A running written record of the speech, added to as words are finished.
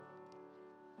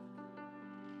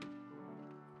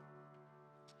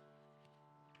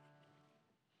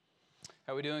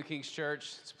How we doing, King's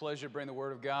Church? It's a pleasure to bring the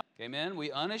Word of God. Amen.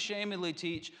 We unashamedly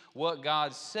teach what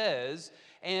God says,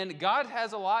 and God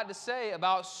has a lot to say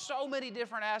about so many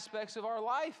different aspects of our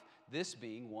life, this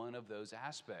being one of those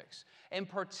aspects, and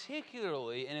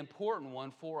particularly an important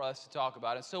one for us to talk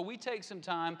about. And so we take some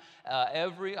time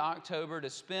every October to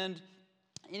spend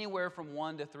anywhere from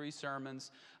 1 to 3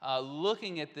 sermons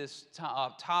looking at this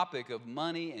topic of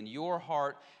money and your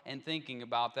heart and thinking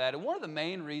about that. And one of the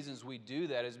main reasons we do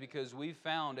that is because we've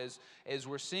found as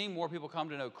we're seeing more people come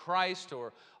to know Christ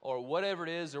or whatever it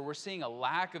is, or we're seeing a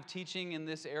lack of teaching in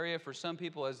this area for some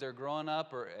people as they're growing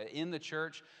up or in the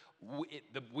church,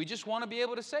 we just want to be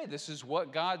able to say, this is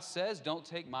what God says. Don't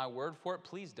take my word for it.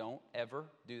 Please don't ever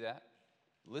do that.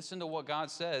 Listen to what God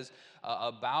says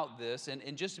about this,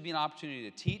 and just to be an opportunity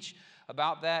to teach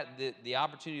about that, the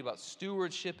opportunity about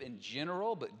stewardship in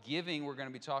general, but giving, we're going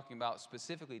to be talking about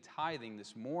specifically tithing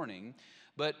this morning.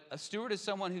 But a steward is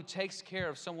someone who takes care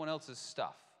of someone else's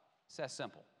stuff. It's that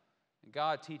simple. And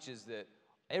God teaches that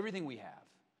everything we have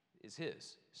is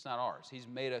His. It's not ours. He's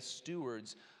made us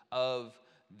stewards of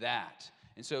that.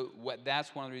 And so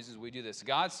that's one of the reasons we do this.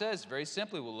 God says, very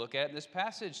simply, we'll look at it in this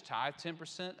passage, tithe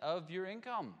 10% of your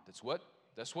income. That's what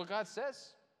God says.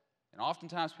 And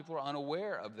oftentimes people are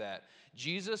unaware of that.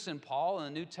 Jesus and Paul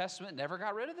in the New Testament never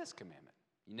got rid of this commandment.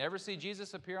 You never see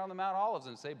Jesus appear on the Mount Olives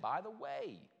and say, by the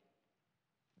way.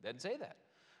 Doesn't say that,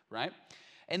 right?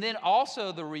 And then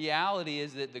also the reality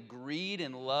is that the greed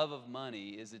and love of money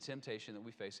is the temptation that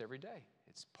we face every day.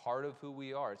 It's part of who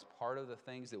we are. It's part of the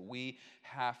things that we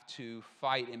have to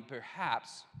fight, and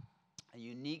perhaps a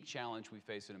unique challenge we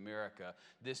face in America,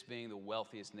 this being the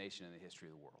wealthiest nation in the history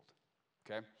of the world,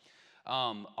 okay?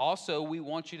 Also, we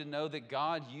want you to know that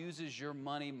God uses your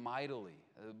money mightily.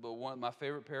 But one of my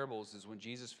favorite parables is when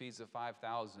Jesus feeds the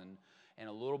 5,000 and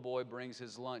a little boy brings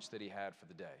his lunch that he had for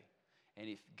the day. And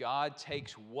if God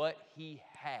takes what he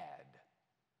had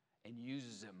and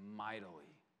uses it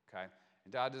mightily, okay?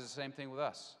 And God does the same thing with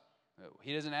us.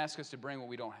 He doesn't ask us to bring what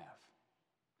we don't have.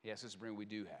 He asks us to bring what we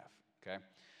do have, okay?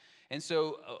 And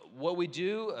so what we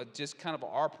do, just kind of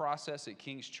our process at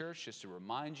King's Church, just to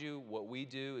remind you, what we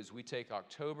do is we take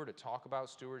October to talk about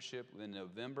stewardship. Then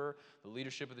November, the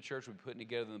leadership of the church will be putting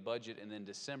together the budget, and then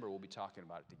December we'll be talking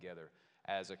about it together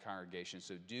as a congregation.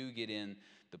 So do get in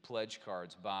the pledge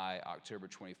cards by October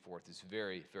 24th. It's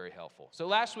very, very helpful. So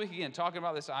last week, again, talking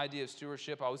about this idea of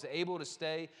stewardship, I was able to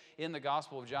stay in the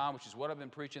Gospel of John, which is what I've been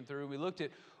preaching through. We looked at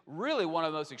really one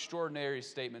of the most extraordinary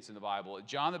statements in the Bible.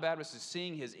 John the Baptist is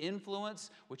seeing his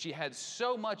influence, which he had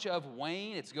so much of,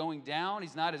 wane. It's going down.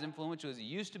 He's not as influential as he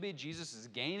used to be. Jesus is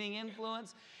gaining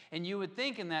influence. And you would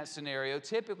think in that scenario,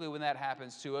 typically when that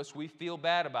happens to us, we feel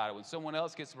bad about it. When someone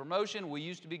else gets a promotion, we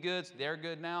used to be good, so they're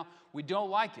good now. We don't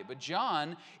like it. But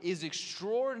John is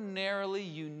extraordinarily,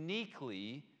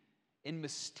 uniquely, and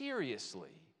mysteriously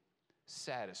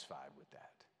satisfied with that.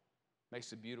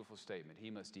 Makes a beautiful statement. I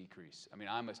must decrease and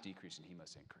he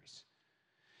must increase.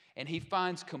 And he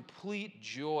finds complete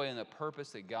joy in the purpose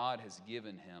that God has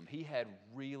given him. He had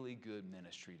really good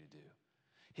ministry to do.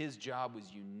 His job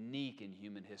was unique in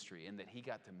human history in that he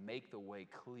got to make the way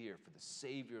clear for the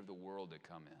Savior of the world to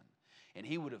come in. And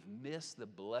he would have missed the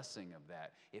blessing of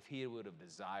that if he would have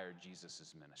desired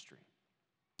Jesus' ministry.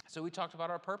 So we talked about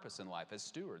our purpose in life as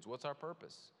stewards. What's our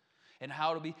purpose? And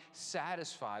how to be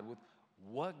satisfied with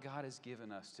what God has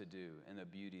given us to do and the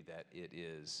beauty that it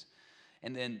is.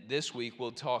 And then this week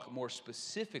we'll talk more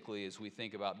specifically as we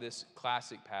think about this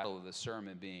classic paddle of the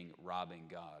sermon being robbing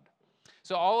God.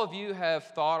 So all of you have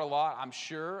thought a lot, I'm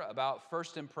sure, about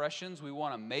first impressions. We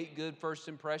want to make good first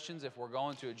impressions if we're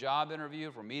going to a job interview,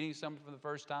 if we're meeting someone for the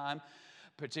first time,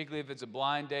 particularly if it's a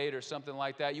blind date or something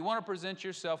like that. You want to present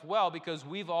yourself well because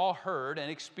we've all heard and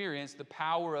experienced the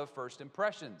power of first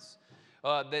impressions.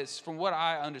 That's, from what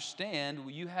I understand,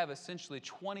 you have essentially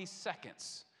 20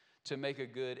 seconds to make a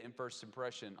good first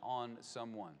impression on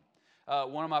someone.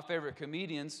 One of my favorite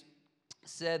comedians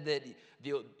said that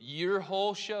your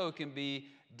whole show can be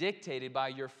dictated by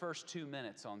your first 2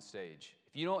 minutes on stage.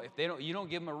 If you don't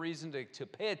give them a reason to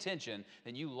pay attention,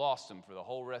 then you lost them for the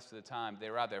whole rest of the time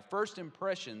they were out there. First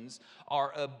impressions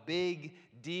are a big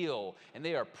deal, and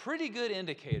they are pretty good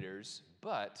indicators,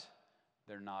 but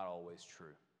they're not always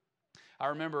true. I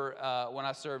remember when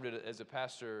I served as a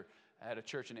pastor at a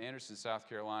church in Anderson, South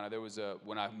Carolina,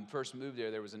 when I first moved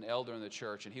there was an elder in the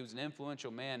church, and he was an influential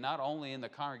man, not only in the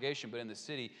congregation, but in the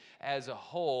city as a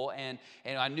whole. And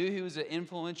I knew he was an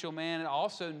influential man, and I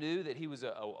also knew that he was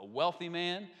a wealthy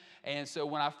man. And so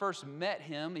when I first met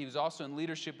him, he was also in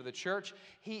leadership of the church.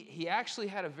 He actually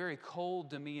had a very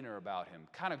cold demeanor about him,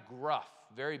 kind of gruff,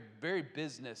 very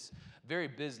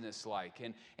business-like.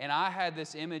 And I had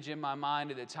this image in my mind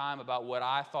at the time about what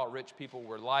I thought rich people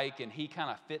were like, and he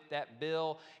kind of fit that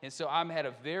bill. And so I had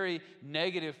a very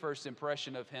negative first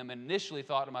impression of him, and initially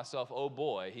thought to myself, oh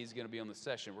boy, he's going to be on the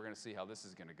session. We're going to see how this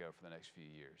is going to go for the next few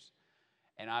years.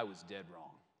 And I was dead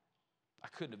wrong. I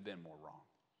couldn't have been more wrong.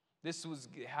 This was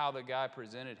how the guy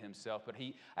presented himself, but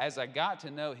as I got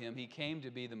to know him, he came to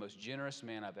be the most generous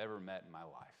man I've ever met in my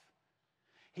life.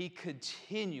 He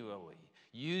continually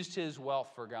used his wealth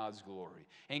for God's glory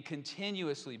and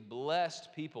continuously blessed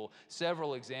people.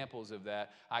 Several examples of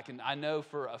that. I know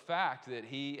for a fact that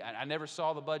I never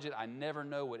saw the budget. I never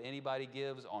know what anybody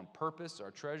gives on purpose.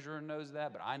 Our treasurer knows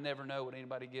that, but I never know what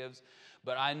anybody gives.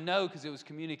 But I know because it was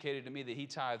communicated to me that he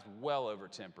tithed well over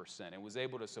 10% and was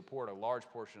able to support a large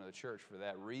portion of the church for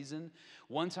that reason.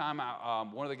 One time,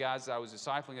 one of the guys that I was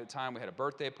discipling at the time, we had a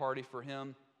birthday party for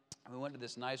him. We went to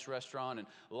this nice restaurant, and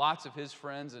lots of his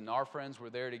friends and our friends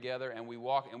were there together, and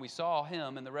we saw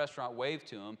him in the restaurant, waved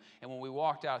to him, and when we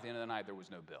walked out at the end of the night, there was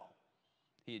no bill.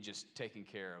 He had just taken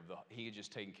care of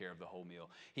the whole meal.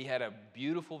 He had a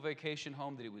beautiful vacation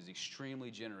home that he was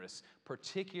extremely generous,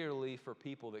 particularly for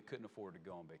people that couldn't afford to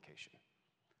go on vacation.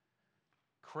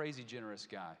 Crazy generous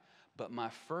guy. But my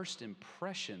first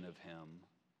impression of him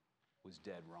was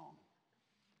dead wrong.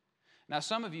 Now,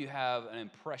 some of you have an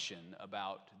impression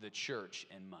about the church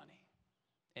and money.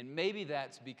 And maybe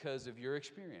that's because of your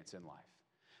experience in life.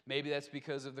 Maybe that's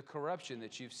because of the corruption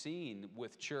that you've seen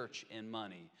with church and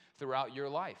money throughout your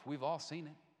life. We've all seen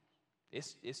it.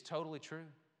 It's totally true.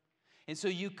 And so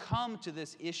you come to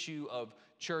this issue of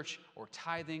church or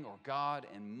tithing or God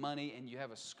and money, and you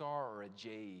have a scar or a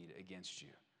jade against you.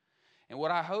 And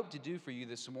what I hope to do for you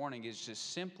this morning is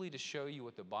just simply to show you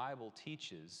what the Bible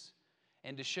teaches,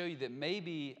 and to show you that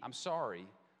maybe, I'm sorry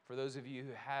for those of you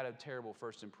who had a terrible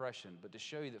first impression, but to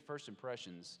show you that first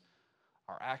impressions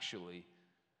are actually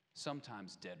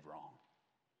sometimes dead wrong.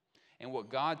 And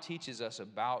what God teaches us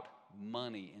about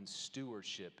money and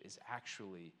stewardship is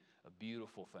actually a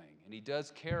beautiful thing. And He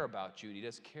does care about you, and He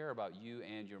does care about you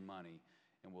and your money.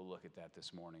 And we'll look at that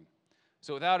this morning.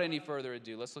 So without any further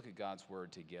ado, let's look at God's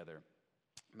Word together.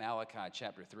 Malachi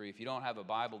chapter 3. If you don't have a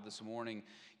Bible this morning,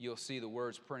 you'll see the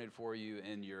words printed for you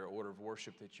in your order of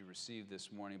worship that you received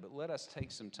this morning. But let us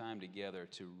take some time together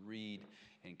to read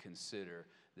and consider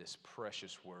this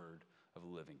precious Word of the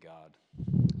living God.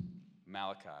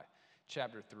 Malachi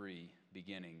chapter 3,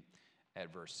 beginning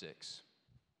at verse 6.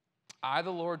 I,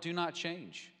 the Lord, do not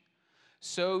change.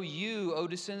 So you, O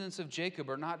descendants of Jacob,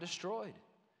 are not destroyed.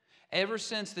 Ever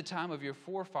since the time of your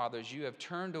forefathers, you have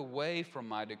turned away from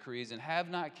my decrees and have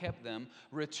not kept them.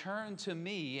 Return to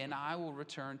me, and I will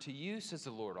return to you, says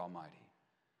the Lord Almighty.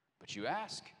 But you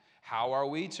ask, how are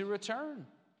we to return?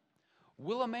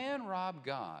 Will a man rob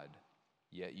God?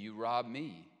 Yet you rob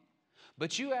me.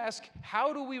 But you ask,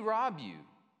 how do we rob you?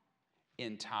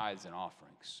 In tithes and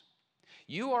offerings.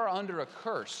 You are under a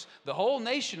curse, the whole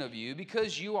nation of you,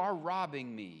 because you are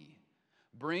robbing me.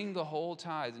 Bring the whole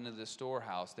tithe into the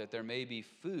storehouse, that there may be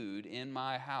food in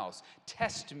my house.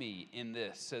 Test me in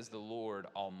this, says the Lord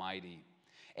Almighty,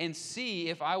 and see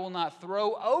if I will not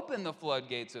throw open the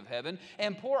floodgates of heaven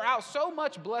and pour out so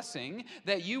much blessing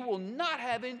that you will not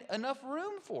have enough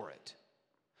room for it.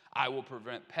 I will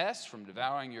prevent pests from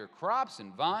devouring your crops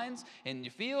and vines in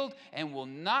your field, and will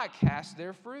not cast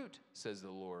their fruit, says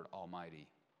the Lord Almighty.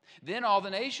 Then all the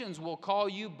nations will call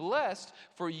you blessed,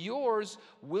 for yours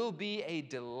will be a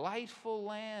delightful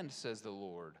land, says the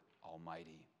Lord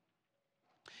Almighty.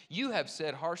 You have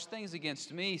said harsh things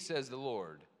against me, says the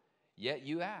Lord. Yet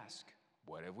you ask,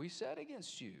 what have we said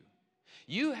against you?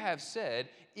 You have said,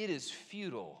 it is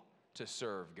futile to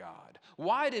serve God.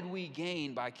 Why did we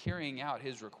gain by carrying out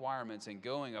His requirements and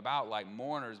going about like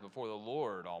mourners before the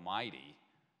Lord Almighty?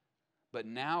 But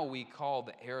now we call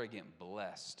the arrogant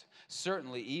blessed.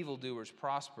 Certainly evildoers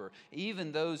prosper.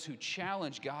 Even those who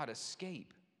challenge God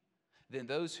escape. Then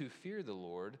those who fear the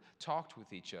Lord talked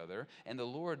with each other, and the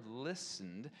Lord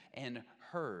listened and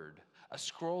heard. A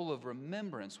scroll of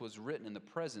remembrance was written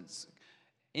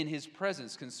in His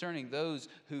presence concerning those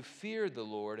who feared the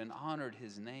Lord and honored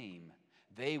His name.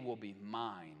 They will be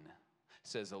mine,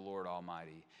 says the Lord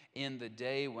Almighty. In the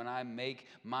day when I make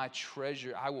my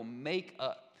treasure,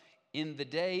 In the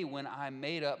day when I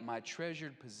made up my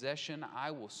treasured possession,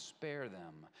 I will spare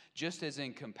them, just as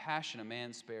in compassion a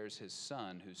man spares his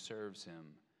son who serves him.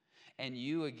 And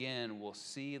you again will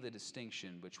see the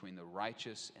distinction between the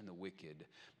righteous and the wicked,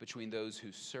 between those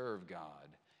who serve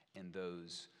God and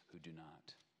those who do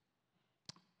not.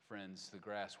 Friends, the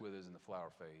grass withers and the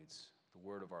flower fades. The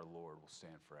word of our Lord will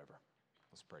stand forever.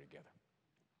 Let's pray together.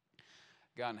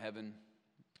 God in heaven,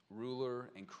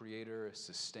 ruler and creator,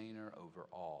 sustainer over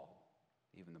all,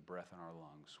 even the breath in our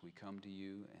lungs, we come to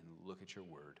you and look at your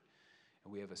word.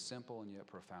 And we have a simple and yet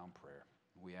profound prayer.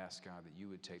 We ask, God, that you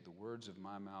would take the words of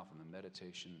my mouth and the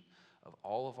meditation of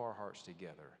all of our hearts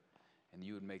together, and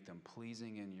you would make them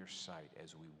pleasing in your sight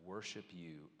as we worship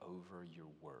you over your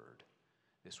word.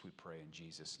 This we pray in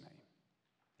Jesus' name.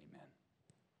 Amen.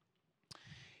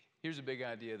 Here's a big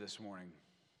idea this morning.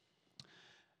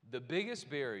 The biggest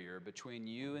barrier between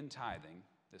you and tithing,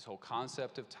 this whole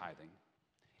concept of tithing,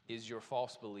 is your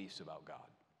false beliefs about God.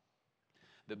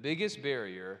 The biggest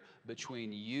barrier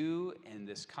between you and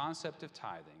this concept of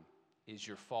tithing is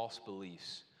your false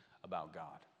beliefs about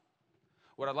God.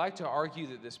 What I'd like to argue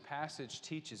that this passage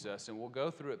teaches us, and we'll go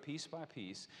through it piece by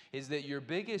piece, is that your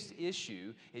biggest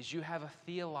issue is you have a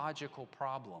theological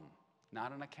problem,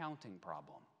 not an accounting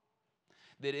problem.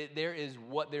 That there is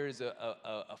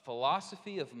a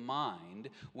philosophy of mind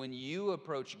when you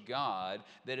approach God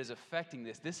that is affecting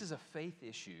this. This is a faith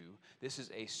issue. This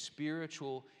is a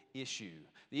spiritual issue.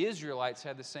 The Israelites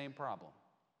had the same problem.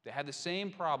 They had the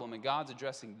same problem, and God's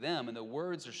addressing them, and the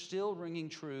words are still ringing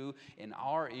true in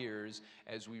our ears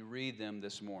as we read them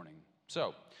this morning.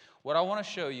 So, what I want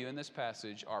to show you in this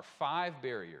passage are 5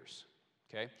 barriers,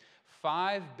 okay?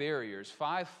 5 barriers,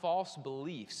 5 false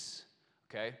beliefs,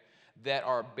 okay, that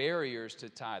are barriers to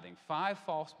tithing. 5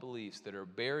 false beliefs that are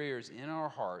barriers in our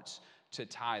hearts to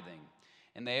tithing.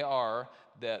 And they are,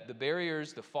 the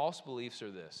barriers, the false beliefs are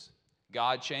this: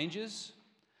 God changes,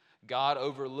 God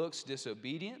overlooks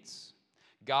disobedience,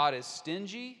 God is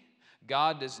stingy,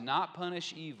 God does not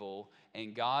punish evil,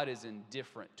 and God is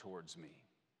indifferent towards me.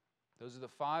 Those are the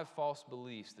 5 false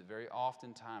beliefs that very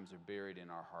oftentimes are buried in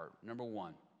our heart. Number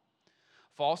 1,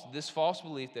 this false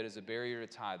belief that is a barrier to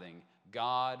tithing: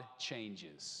 God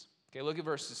changes. Okay, look at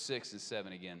verses 6 and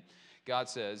 7 again. God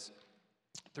says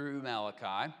through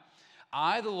Malachi,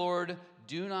 I, the Lord,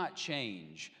 do not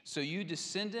change, so you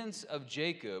descendants of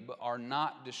Jacob are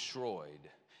not destroyed.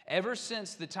 Ever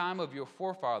since the time of your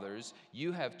forefathers,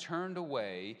 you have turned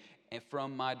away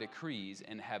from my decrees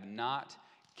and have not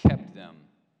kept them.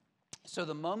 So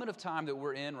the moment of time that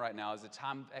we're in right now is a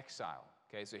time of exile.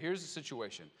 Okay, so here's the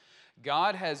situation.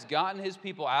 God has gotten his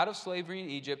people out of slavery in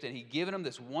Egypt, and he'd given them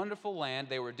this wonderful land.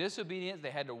 They were disobedient. They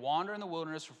had to wander in the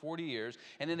wilderness for 40 years,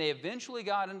 and then they eventually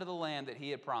got into the land that he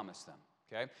had promised them.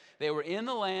 Okay? They were in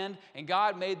the land, and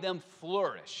God made them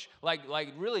flourish. Like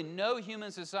really no human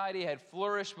society had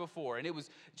flourished before, and it was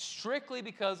strictly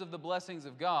because of the blessings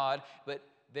of God, but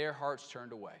their hearts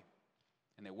turned away.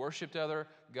 And they worshiped other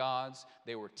gods.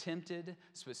 They were tempted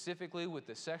specifically with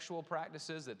the sexual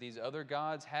practices that these other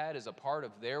gods had as a part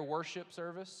of their worship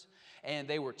service. And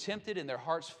they were tempted, and their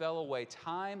hearts fell away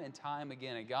time and time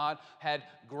again. And God had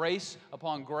grace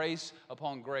upon grace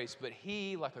upon grace. But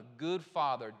he, like a good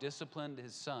father, disciplined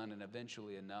his son, and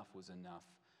eventually enough was enough.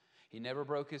 He never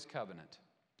broke his covenant,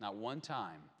 not one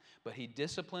time. But he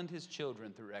disciplined his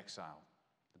children through exile.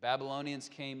 Babylonians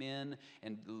came in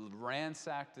and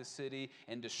ransacked the city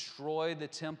and destroyed the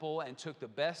temple and took the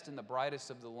best and the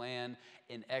brightest of the land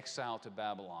in exile to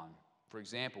Babylon. For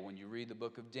example, when you read the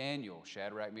book of Daniel,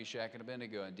 Shadrach, Meshach, and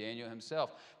Abednego, and Daniel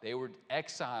himself, they were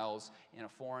exiles in a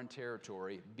foreign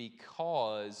territory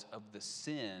because of the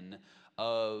sin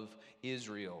of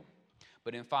Israel.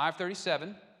 But in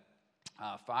 537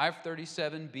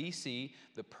 BC,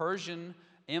 the Persian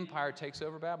Empire takes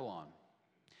over Babylon.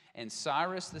 And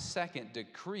Cyrus II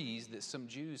decrees that some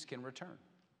Jews can return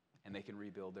and they can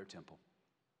rebuild their temple.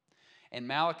 And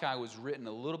Malachi was written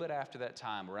a little bit after that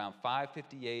time, around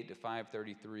 558 to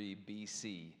 533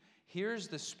 BC. Here's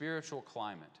the spiritual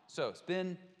climate. So it's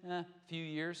been a few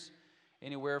years,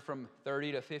 anywhere from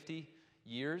 30 to 50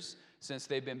 years since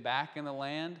they've been back in the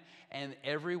land, and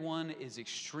everyone is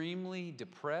extremely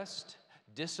depressed,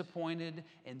 disappointed,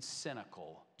 and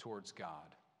cynical towards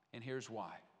God. And here's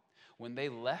why. When they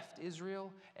left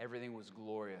Israel, everything was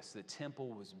glorious. The temple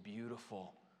was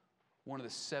beautiful. One of the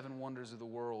 7 wonders of the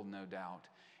world, no doubt.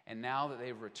 And now that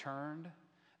they've returned,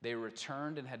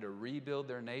 and had to rebuild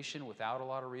their nation without a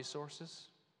lot of resources.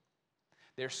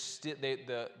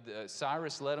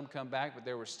 Cyrus let them come back, but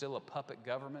there was still a puppet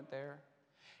government there.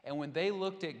 And when they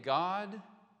looked at God,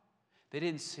 they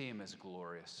didn't see him as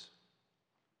glorious.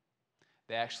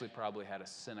 They actually probably had a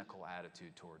cynical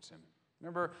attitude towards him.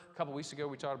 Remember a couple weeks ago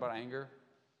we talked about anger?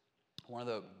 One of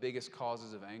the biggest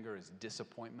causes of anger is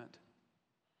disappointment.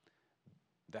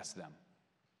 That's them.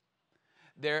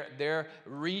 They're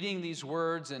reading these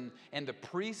words, and the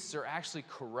priests are actually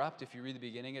corrupt. If you read the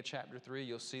beginning of chapter 3,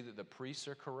 you'll see that the priests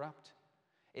are corrupt.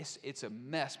 It's a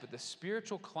mess, but the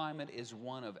spiritual climate is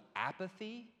one of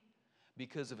apathy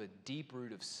because of a deep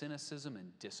root of cynicism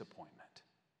and disappointment.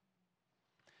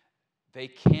 They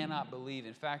cannot believe.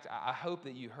 In fact, I hope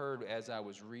that you heard as I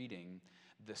was reading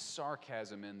the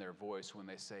sarcasm in their voice when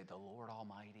they say, "The Lord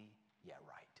Almighty." Yeah,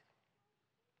 right.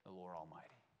 The Lord Almighty.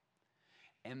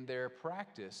 And their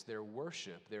practice, their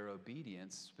worship, their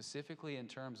obedience, specifically in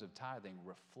terms of tithing,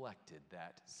 reflected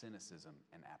that cynicism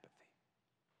and apathy.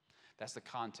 That's the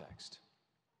context.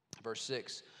 Verse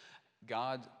 6,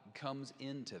 God comes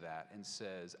into that and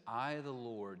says, "I, the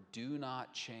Lord, do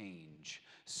not change,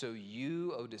 so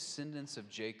you, O descendants of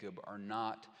Jacob, are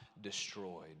not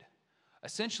destroyed."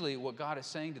 Essentially, what God is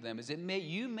saying to them is,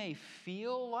 you may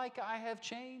feel like I have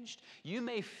changed. You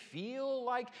may feel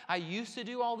like I used to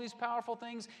do all these powerful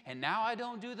things, and now I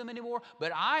don't do them anymore,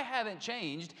 but I haven't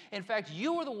changed. In fact,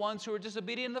 you were the ones who were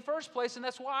disobedient in the first place, and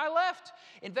that's why I left.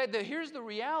 In fact, here's the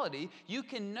reality. You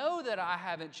can know that I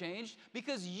haven't changed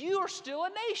because you are still a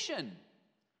nation.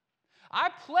 I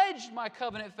pledged my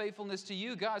covenant faithfulness to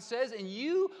you, God says, and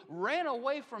you ran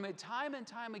away from it time and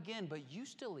time again, but you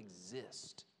still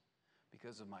exist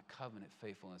because of my covenant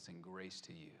faithfulness and grace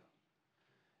to you.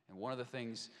 And one of the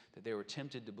things that they were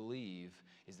tempted to believe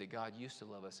is that God used to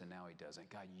love us and now he doesn't.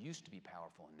 God used to be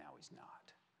powerful and now he's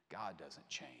not. God doesn't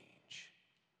change.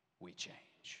 We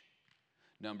change.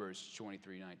 Numbers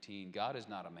 23:19, God is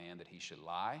not a man that he should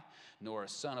lie, nor a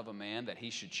son of a man that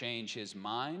he should change his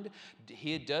mind.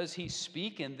 Does he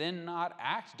speak and then not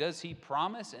act? Does he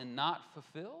promise and not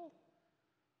fulfill?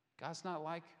 God's not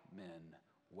like men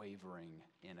wavering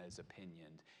in his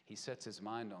opinion. He sets his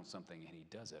mind on something and he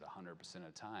does it 100%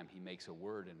 of the time. He makes a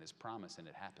word in his promise and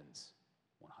it happens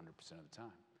 100% of the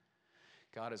time.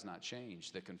 God has not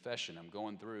changed. The confession, I'm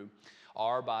going through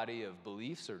our body of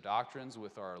beliefs or doctrines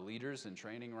with our leaders in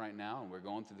training right now, and we're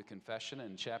going through the confession.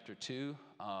 And chapter 2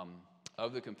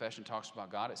 of the confession talks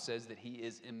about God. It says that he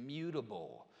is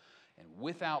immutable and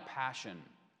without passion.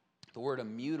 The word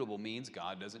immutable means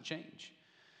God doesn't change.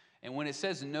 And when it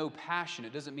says no passion,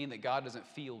 it doesn't mean that God doesn't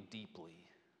feel deeply.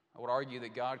 I would argue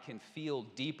that God can feel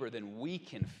deeper than we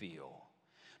can feel.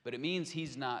 But it means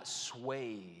he's not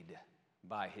swayed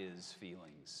by his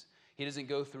feelings. He doesn't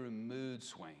go through mood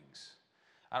swings.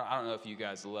 I don't know if you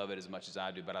guys love it as much as I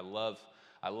do, but I love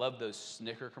those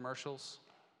Snicker commercials,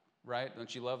 right?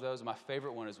 Don't you love those? My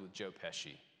favorite one is with Joe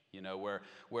Pesci. You know,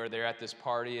 where they're at this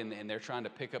party and they're trying to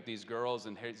pick up these girls,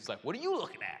 and he's like, "What are you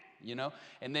looking at?" You know,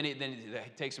 and then he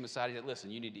takes them aside. He said,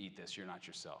 "Listen, you need to eat this. You're not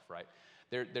yourself, right?"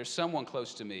 There's someone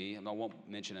close to me, and I won't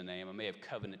mention a name. I may have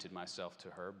covenanted myself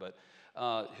to her, but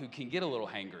who can get a little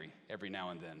hangry every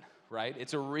now and then, right?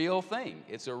 It's a real thing.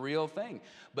 It's a real thing.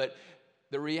 But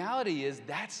the reality is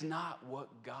that's not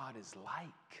what God is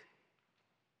like.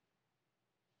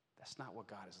 That's not what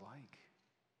God is like.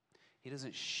 He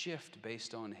doesn't shift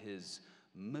based on his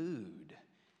mood.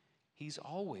 He's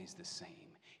always the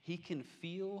same. He can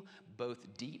feel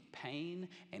both deep pain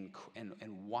and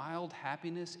wild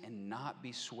happiness and not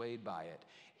be swayed by it.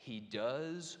 He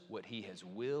does what he has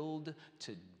willed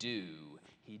to do.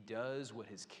 He does what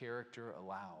his character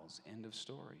allows. End of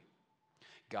story.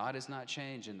 God has not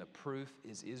changed, and the proof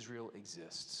is Israel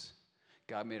exists.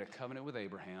 God made a covenant with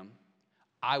Abraham.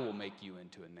 I will make you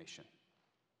into a nation.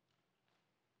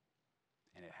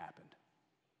 And it happened.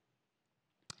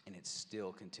 And it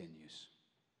still continues.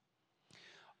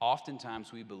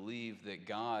 Oftentimes we believe that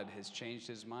God has changed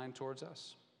his mind towards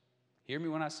us. Hear me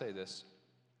when I say this.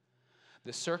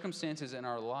 The circumstances in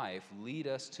our life lead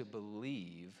us to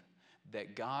believe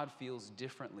that God feels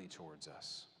differently towards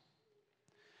us.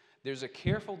 There's a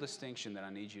careful distinction that I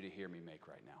need you to hear me make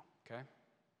right now, okay?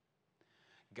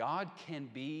 God can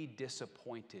be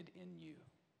disappointed in you.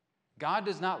 God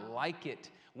does not like it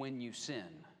when you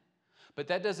sin, but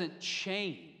that doesn't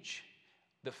change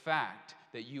the fact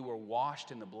that you were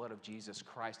washed in the blood of Jesus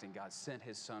Christ and God sent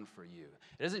his son for you.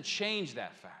 It doesn't change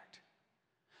that fact.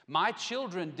 My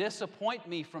children disappoint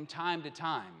me from time to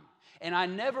time, and I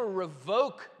never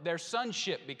revoke their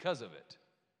sonship because of it.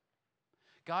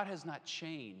 God has not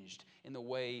changed in the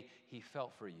way he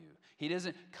felt for you. He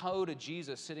doesn't go to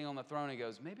Jesus sitting on the throne and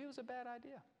goes, maybe it was a bad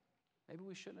idea. Maybe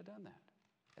we shouldn't have done that.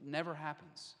 It never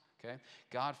happens. Okay?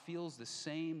 God feels the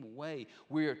same way.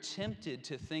 We are tempted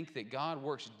to think that God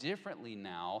works differently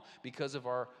now because of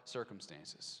our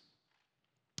circumstances.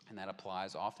 And that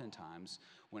applies oftentimes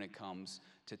when it comes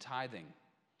to tithing.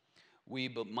 We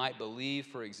might believe,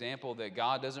 for example, that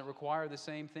God doesn't require the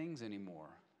same things anymore.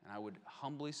 And I would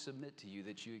humbly submit to you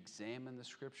that you examine the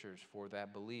scriptures for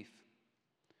that belief.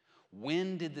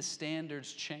 When did the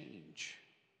standards change?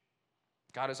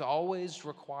 God has always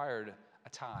required a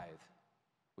tithe,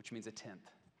 which means a tenth,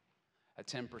 a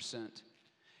 10%.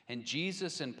 And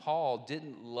Jesus and Paul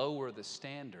didn't lower the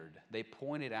standard. They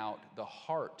pointed out the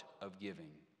heart of giving.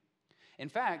 In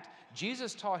fact,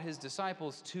 Jesus taught his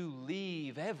disciples to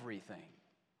leave everything.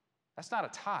 That's not a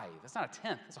tithe. That's not a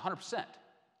tenth. That's 100%.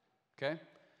 Okay?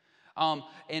 And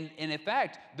in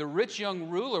fact, the rich young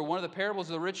ruler, one of the parables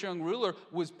of the rich young ruler,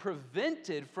 was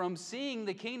prevented from seeing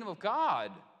the kingdom of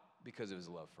God because of his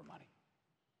love for money.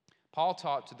 Paul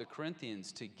taught to the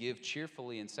Corinthians to give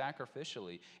cheerfully and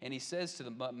sacrificially. And he says to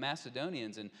the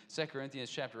Macedonians in 2 Corinthians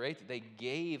chapter 8 that they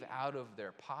gave out of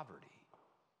their poverty.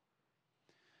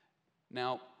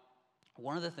 Now,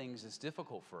 one of the things that's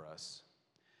difficult for us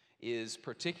is,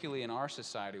 particularly in our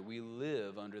society, we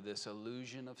live under this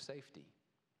illusion of safety.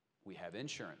 We have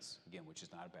insurance, again, which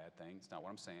is not a bad thing. It's not what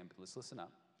I'm saying, but let's listen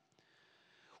up.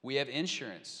 We have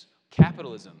insurance,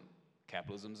 capitalism.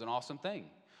 Capitalism is an awesome thing.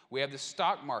 We have the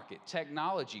stock market,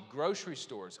 technology, grocery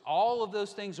stores. All of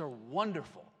those things are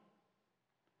wonderful.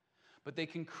 But they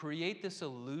can create this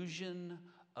illusion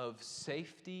of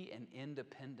safety and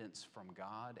independence from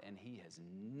God, and he has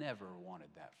never wanted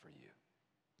that for you.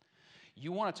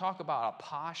 You want to talk about a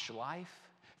posh life?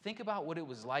 Think about what it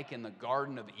was like in the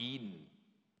Garden of Eden,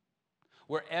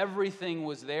 where everything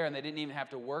was there and they didn't even have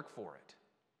to work for it.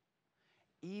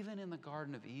 Even in the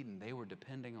Garden of Eden, they were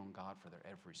depending on God for their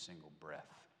every single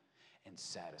breath and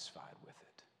satisfied with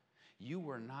it. You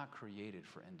were not created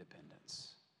for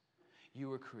independence. You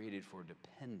were created for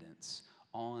dependence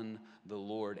on the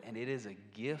Lord, and it is a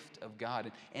gift of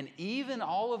God. And even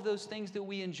all of those things that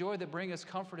we enjoy that bring us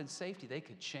comfort and safety, they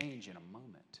could change in a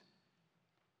moment.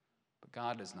 But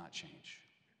God does not change.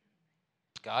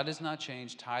 God does not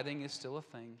change. Tithing is still a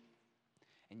thing,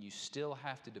 and you still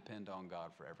have to depend on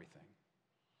God for everything.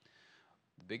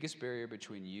 The biggest barrier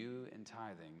between you and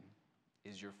tithing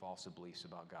is your false beliefs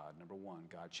about God. Number one,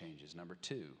 God changes. Number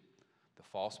two, the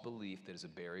false belief that is a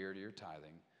barrier to your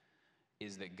tithing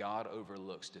is that God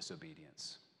overlooks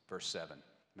disobedience. Verse 7,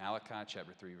 Malachi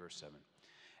chapter 3, verse 7.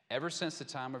 Ever since the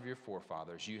time of your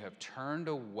forefathers, you have turned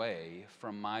away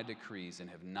from my decrees and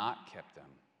have not kept them.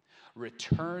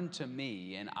 Return to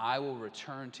me, and I will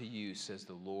return to you, says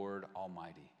the Lord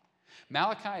Almighty.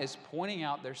 Malachi is pointing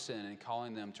out their sin and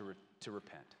calling them to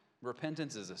repent.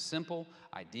 Repentance is a simple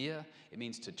idea. It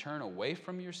means to turn away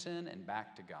from your sin and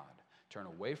back to God. Turn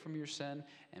away from your sin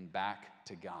and back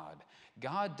to God.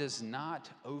 God does not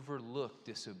overlook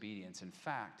disobedience. In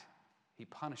fact, he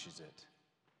punishes it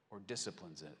or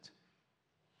disciplines it.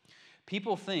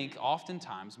 People think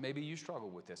oftentimes, maybe you struggle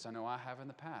with this, I know I have in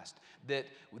the past, that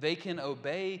they can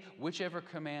obey whichever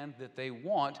command that they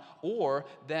want, or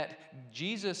that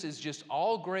Jesus is just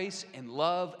all grace and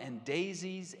love and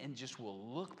daisies and just will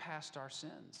look past our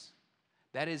sins.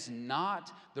 That is not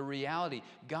the reality.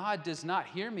 God does not,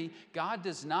 hear me, God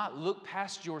does not look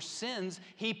past your sins.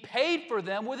 He paid for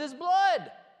them with his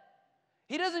blood.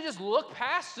 He doesn't just look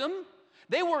past them.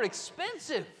 They were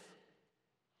expensive.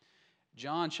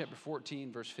 John chapter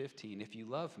 14, verse 15, if you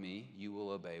love me, you will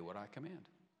obey what I command.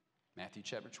 Matthew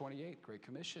chapter 28, Great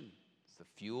Commission. It's the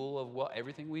fuel of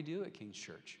everything we do at King's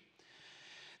Church.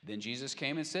 Then Jesus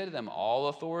came and said to them, all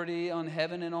authority on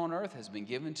heaven and on earth has been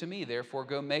given to me. Therefore,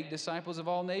 go make disciples of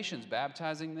all nations,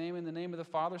 baptizing them in the name of the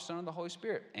Father, Son, and the Holy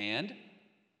Spirit, and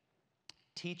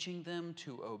teaching them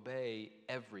to obey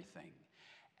everything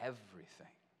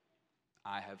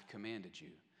I have commanded you.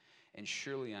 And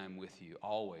surely I am with you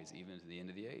always, even to the end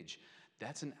of the age.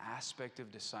 That's an aspect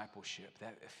of discipleship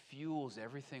that fuels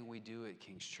everything we do at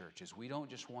King's Church. Is we don't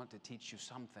just want to teach you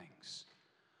some things.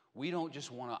 We don't just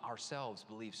want to ourselves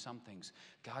believe some things.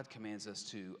 God commands us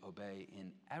to obey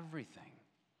in everything.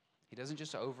 He doesn't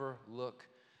just overlook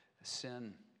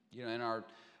sin. You know, in our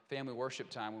family worship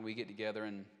time, when we get together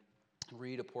and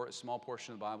read a small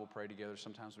portion of the Bible, pray together,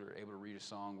 sometimes we're able to read a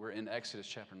song. We're in Exodus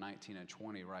chapter 19 and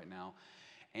 20 right now.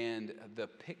 And the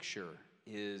picture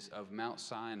is of Mount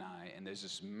Sinai, and there's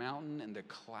this mountain, and the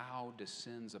cloud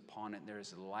descends upon it, and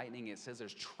there's lightning. It says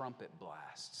there's trumpet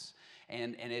blasts.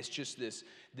 And it's just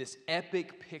this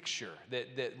epic picture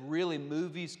that really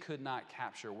movies could not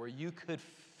capture, where you could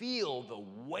feel the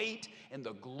weight and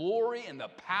the glory and the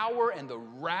power and the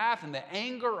wrath and the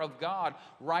anger of God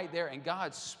right there. And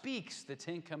God speaks the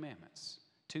Ten Commandments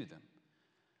to them.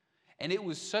 And it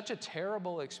was such a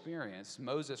terrible experience.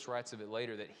 Moses writes of it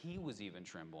later that he was even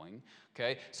trembling.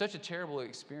 Okay, such a terrible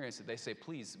experience that they say,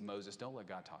 please, Moses, don't let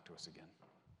God talk to us again.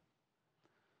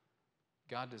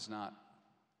 God does not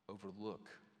overlook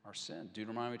our sin.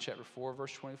 Deuteronomy chapter 4,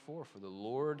 verse 24, for the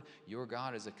Lord your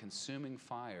God is a consuming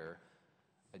fire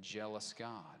a jealous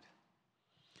God.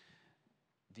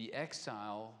 The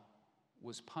exile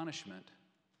was punishment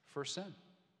for sin.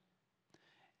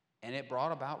 And it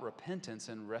brought about repentance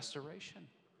and restoration.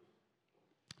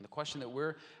 And the question that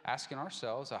we're asking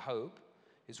ourselves, I hope,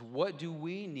 is what do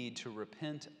we need to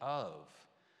repent of?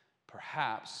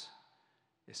 Perhaps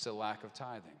it's the lack of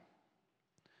tithing.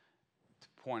 To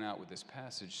point out what this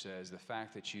passage says, the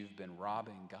fact that you've been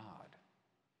robbing God.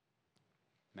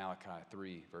 Malachi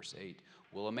 3, verse 8.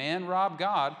 Will a man rob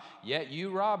God? Yet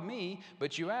you rob me.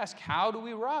 But you ask, how do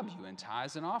we rob you? In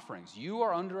tithes and offerings. You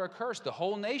are under a curse, the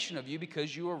whole nation of you,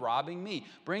 because you are robbing me.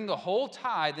 Bring the whole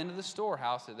tithe into the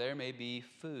storehouse, that there may be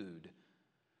food.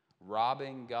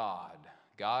 Robbing God.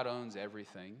 God owns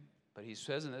everything. But he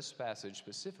says in this passage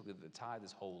specifically that the tithe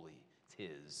is holy. It's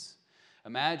his.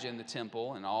 Imagine the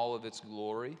temple and all of its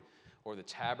glory, or the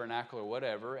tabernacle or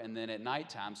whatever, and then at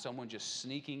nighttime, someone just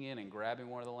sneaking in and grabbing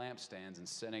one of the lampstands and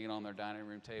setting it on their dining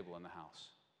room table in the house.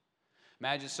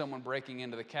 Imagine someone breaking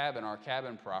into the cabin, our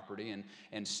cabin property,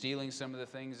 and stealing some of the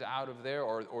things out of there,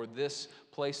 or this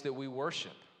place that we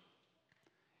worship.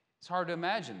 It's hard to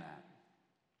imagine that.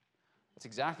 That's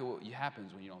exactly what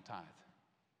happens when you don't tithe.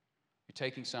 You're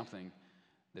taking something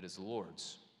that is the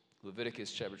Lord's.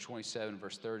 Leviticus chapter 27,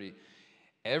 verse 30,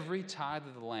 every tithe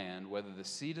of the land, whether the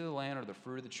seed of the land or the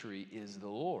fruit of the tree, is the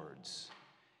Lord's.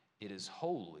 It is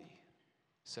holy,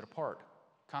 set apart,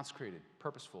 consecrated,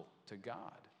 purposeful to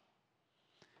God.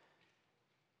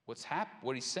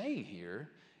 What he's saying here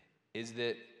is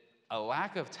that a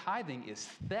lack of tithing is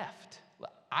theft.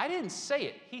 I didn't say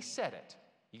it. He said it.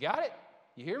 You got it?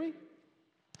 You hear me?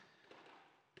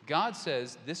 God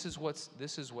says this is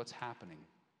what's happening.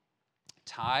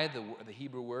 Tithe, the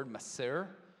Hebrew word maser,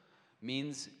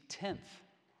 means tenth.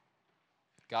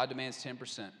 God demands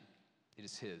 10%. It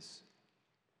is his.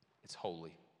 It's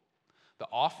holy. The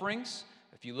offerings,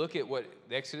 if you look at what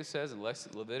the Exodus says in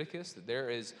Leviticus, that there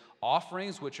is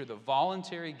offerings which are the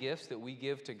voluntary gifts that we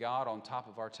give to God on top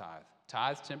of our tithe.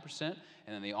 Tithe 10%, and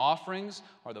then the offerings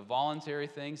are the voluntary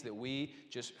things that we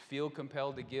just feel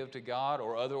compelled to give to God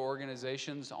or other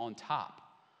organizations on top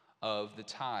of the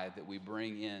tithe that we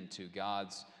bring into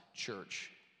God's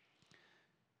church.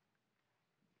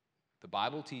 The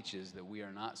Bible teaches that we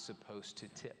are not supposed to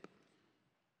tip,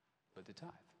 but to tithe.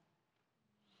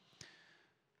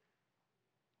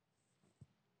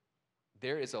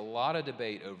 There is a lot of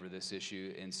debate over this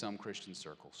issue in some Christian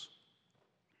circles.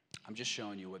 I'm just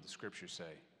showing you what the scriptures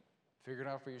say. Figure it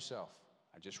out for yourself.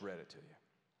 I just read it to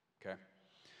you. Okay?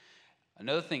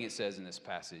 Another thing it says in this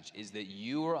passage is that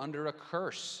you are under a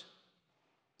curse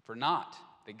for not.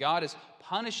 That God is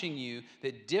punishing you,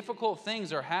 that difficult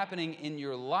things are happening in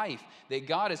your life, that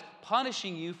God is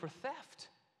punishing you for theft.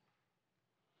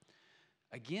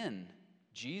 Again,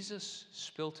 Jesus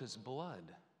spilt his blood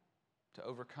to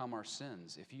overcome our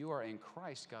sins. If you are in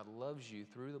Christ, God loves you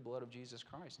through the blood of Jesus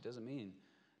Christ. It doesn't mean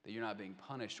that you're not being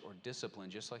punished or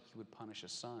disciplined, just like you would punish a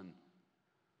son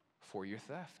for your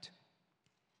theft.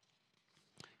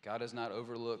 God does not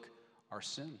overlook our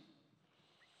sin.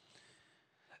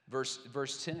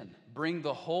 Verse 10, bring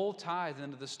the whole tithe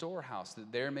into the storehouse,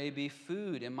 that there may be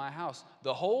food in my house.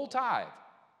 The whole tithe,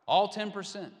 all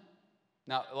 10%.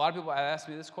 Now, a lot of people have asked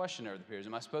me this question over the years.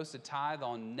 Am I supposed to tithe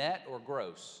on net or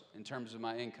gross in terms of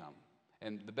my income?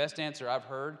 And the best answer I've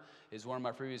heard is one of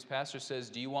my previous pastors says,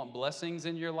 do you want blessings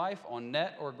in your life on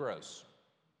net or gross?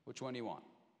 Which one do you want?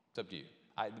 It's up to you.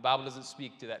 The Bible doesn't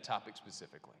speak to that topic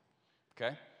specifically.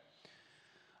 Okay?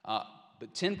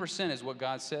 But 10% is what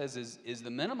God says is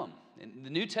the minimum. And the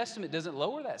New Testament doesn't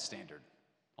lower that standard,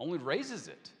 only raises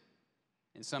it.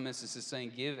 In some instances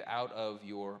saying, give out of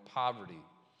your poverty.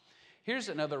 Here's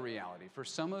another reality. For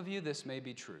some of you, this may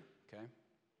be true, okay?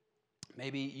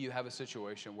 Maybe you have a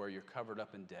situation where you're covered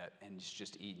up in debt and it's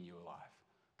just eating you alive,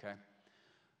 okay?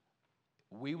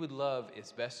 We would love,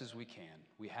 as best as we can,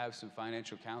 we have some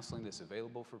financial counseling that's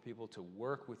available for people to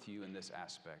work with you in this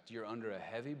aspect. You're under a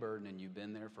heavy burden and you've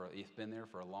been there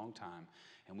for a long time,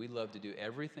 and we'd love to do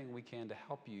everything we can to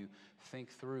help you think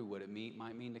through what it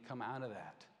might mean to come out of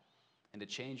that and to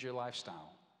change your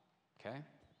lifestyle, okay?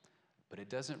 But it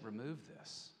doesn't remove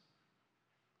this.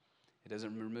 It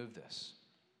doesn't remove this.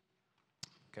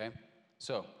 Okay?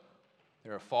 So,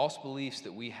 there are false beliefs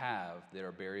that we have that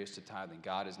are barriers to tithing.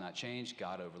 God has not changed.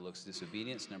 God overlooks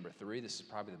disobedience. Number 3, this is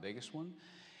probably the biggest one.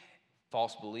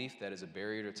 False belief that is a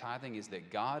barrier to tithing is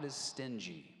that God is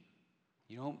stingy.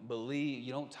 You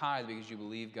don't tithe because you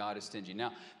believe God is stingy.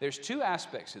 Now, there's 2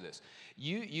 aspects to this.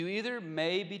 You either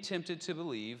may be tempted to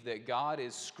believe that God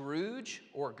is Scrooge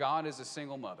or God is a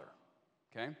single mother.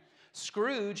 Okay?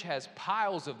 Scrooge has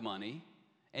piles of money,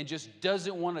 and just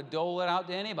doesn't want to dole it out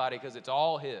to anybody because it's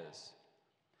all his.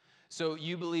 So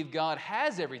you believe God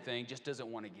has everything, just doesn't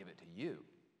want to give it to you.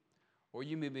 Or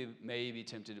you may be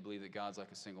tempted to believe that God's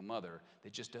like a single mother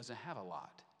that just doesn't have a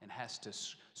lot and has to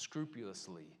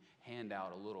scrupulously hand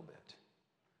out a little bit.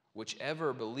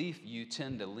 Whichever belief you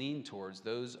tend to lean towards,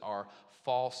 those are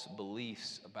false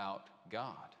beliefs about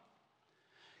God.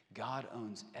 God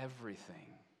owns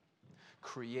everything.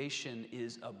 Creation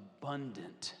is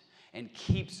abundant and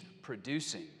keeps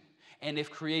producing. And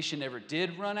if creation ever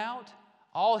did run out,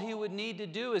 all he would need to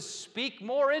do is speak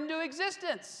more into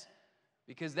existence,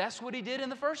 because that's what he did in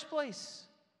the first place.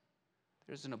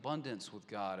 There's an abundance with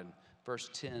God. And verse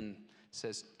 10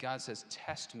 says, God says,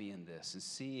 test me in this and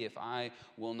see if I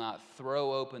will not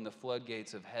throw open the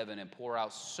floodgates of heaven and pour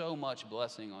out so much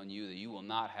blessing on you that you will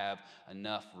not have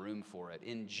enough room for it.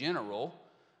 In general,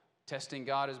 testing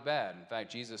God is bad. In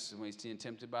fact, Jesus, when he's being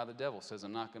tempted by the devil, says,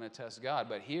 I'm not going to test God.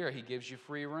 But here he gives you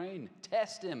free rein.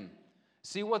 Test him.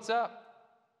 See what's up.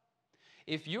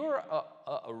 If you're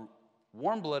a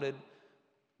warm-blooded,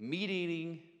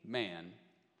 meat-eating man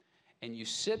and you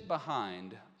sit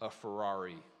behind a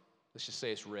Ferrari, let's just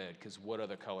say it's red, because what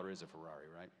other color is a Ferrari,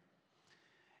 right?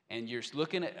 And you're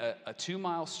looking at a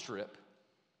 2-mile strip.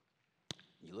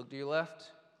 You look to your left,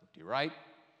 look to your right,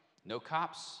 no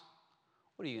cops.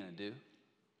 What are you going to do?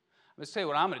 Let's tell you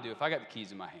what I'm going to do if I got the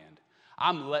keys in my hand.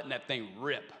 I'm letting that thing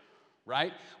rip,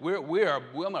 right? I'm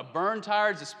going to burn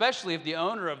tires, especially if the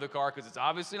owner of the car, because it's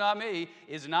obviously not me,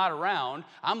 is not around.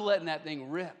 I'm letting that thing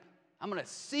rip. I'm going to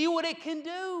see what it can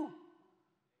do.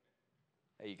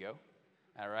 There you go.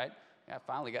 All right? I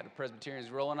finally got the Presbyterians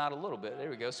rolling out a little bit. There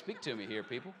we go. Speak to me here,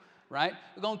 people. Right?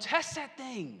 We're going to test that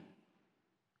thing.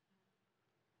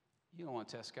 You don't want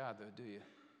to test God, though, do you?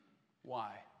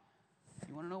 Why?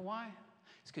 You want to know why?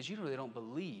 It's because you really don't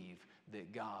believe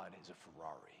that God is a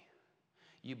Ferrari.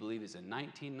 You believe it's a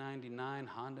 1999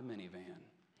 Honda minivan.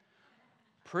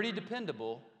 Pretty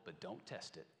dependable, but don't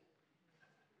test it.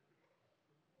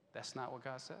 That's not what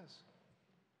God says.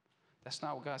 That's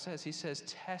not what God says. He says,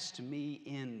 test me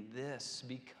in this,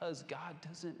 because God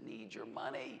doesn't need your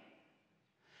money.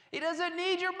 He doesn't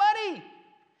need your money.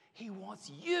 He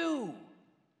wants you.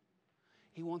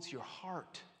 He wants your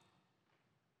heart.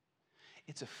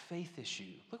 It's a faith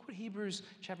issue. Look what Hebrews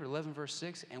chapter 11, verse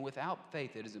 6, and without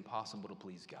faith it is impossible to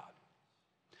please God.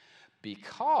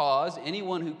 Because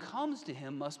anyone who comes to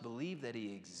him must believe that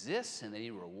he exists and that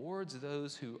he rewards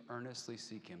those who earnestly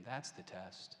seek him. That's the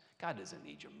test. God doesn't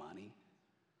need your money.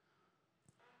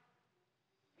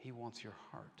 He wants your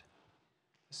heart.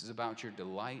 This is about your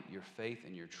delight, your faith,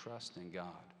 and your trust in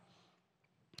God.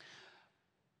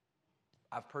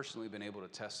 I've personally been able to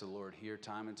test the Lord here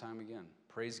time and time again.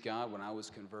 Praise God, when I was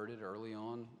converted early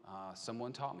on,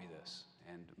 someone taught me this.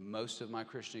 And most of my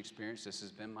Christian experience, this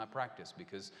has been my practice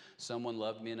because someone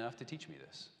loved me enough to teach me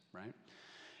this, right?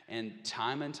 And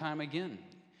time again,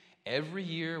 every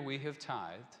year we have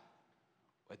tithed,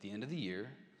 at the end of the year,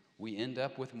 we end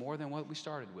up with more than what we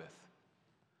started with.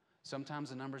 Sometimes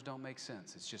the numbers don't make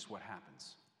sense. It's just what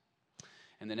happens.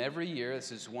 And then every year,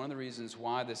 this is one of the reasons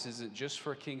why this isn't just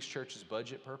for King's Church's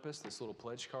budget purpose, this little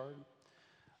pledge card.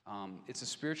 It's a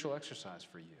spiritual exercise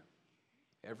for you.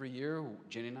 Every year,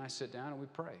 Jenny and I sit down and we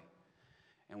pray.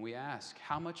 And we ask,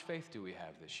 how much faith do we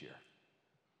have this year?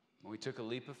 When we took a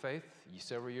leap of faith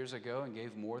several years ago and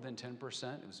gave more than 10%,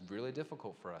 it was really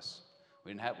difficult for us.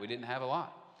 We didn't have a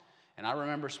lot. And I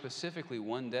remember specifically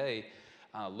one day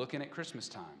looking at Christmas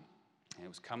time. And it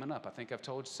was coming up. I think I've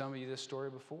told some of you this story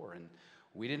before. And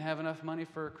we didn't have enough money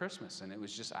for Christmas. And it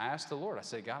was just, I asked the Lord, I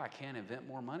said, God, I can't invent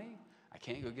more money. I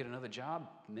can't go get another job.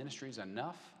 Ministry's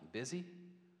enough. I'm busy.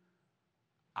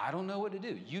 I don't know what to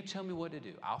do. You tell me what to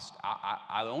do.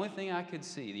 The only thing I could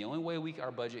see, the only way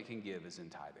our budget can give is in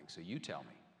tithing. So you tell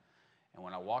me. And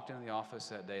when I walked into the office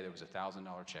that day, there was a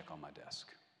 $1,000 check on my desk.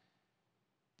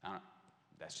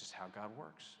 That's just how God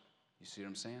works. You see what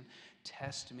I'm saying?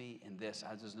 Test me in this.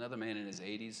 There's another man in his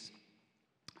 80s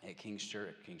at King's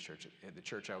Church, at the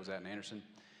church I was at in Anderson.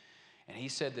 And he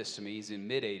said this to me. He's in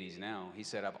mid-80s now. He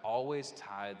said, I've always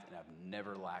tithed and I've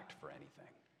never lacked for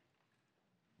anything.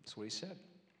 That's what he said.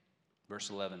 Verse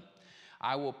 11,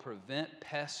 I will prevent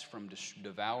pests from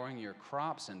devouring your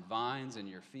crops, and vines in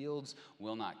your fields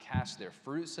will not cast their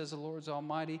fruit, says the Lord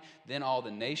Almighty. Then all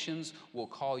the nations will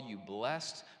call you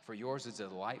blessed, for yours is a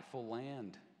delightful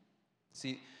land.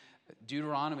 See,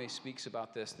 Deuteronomy speaks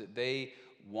about this, that they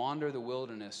wander the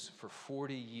wilderness for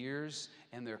 40 years,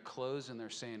 and their clothes and their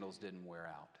sandals didn't wear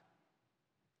out.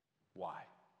 Why?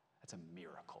 That's a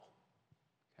miracle.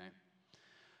 Okay?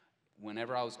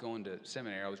 Whenever I was going to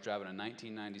seminary, I was driving a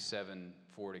 1997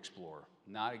 Ford Explorer.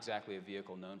 not exactly a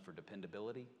vehicle known for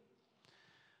dependability.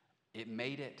 It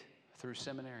made it through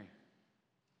seminary.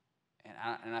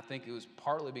 And I think it was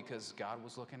partly because God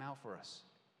was looking out for us.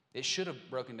 It should have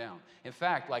broken down. In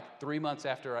fact, like 3 months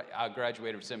after I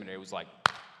graduated from seminary, it was like,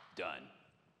 done.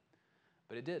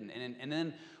 But it didn't. And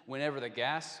then whenever the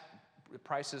gas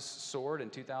prices soared in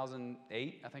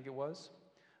 2008, I think it was,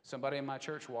 somebody in my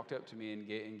church walked up to me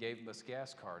and gave us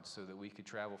gas cards so that we could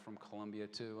travel from Columbia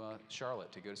to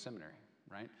Charlotte to go to seminary,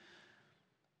 right?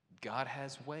 God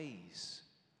has ways.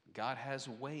 God has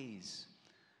ways.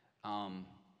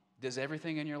 Does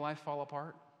everything in your life fall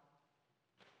apart?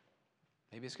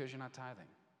 Maybe it's because you're not tithing.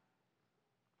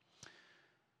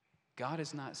 God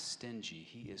is not stingy.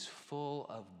 He is full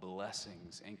of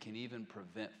blessings and can even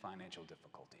prevent financial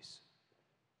difficulties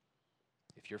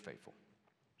if you're faithful.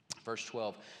 Verse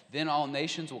 12, then all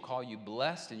nations will call you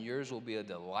blessed, and yours will be a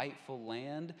delightful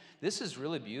land. This is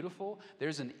really beautiful.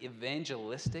 There's an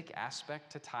evangelistic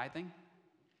aspect to tithing.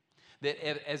 That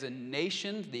as a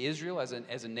nation, the Israel, as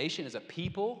a nation, as a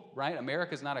people, right?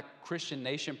 America is not a Christian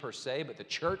nation per se, but the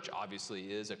church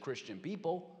obviously is a Christian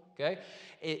people, okay?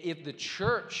 If the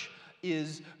church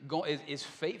is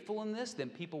faithful in this, then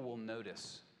people will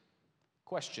notice.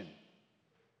 Question.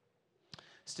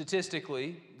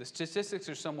 Statistically, the statistics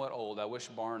are somewhat old. I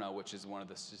wish Barna, which is one of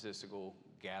the statistical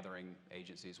gathering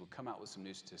agencies, would come out with some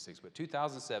new statistics. But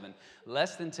 2007,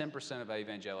 less than 10% of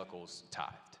evangelicals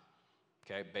tithed.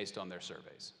 Okay, based on their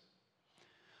surveys.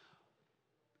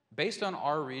 Based on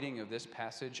our reading of this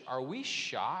passage, are we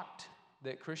shocked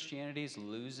that Christianity is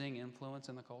losing influence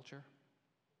in the culture?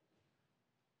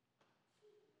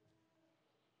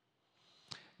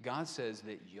 God says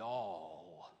that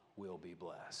y'all will be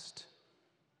blessed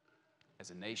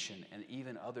as a nation, and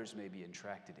even others may be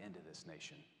attracted into this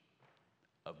nation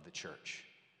of the church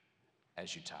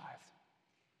as you tithe.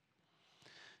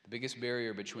 The biggest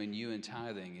barrier between you and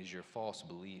tithing is your false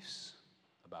beliefs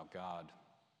about God.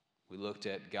 We looked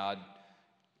at God,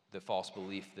 the false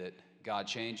belief that God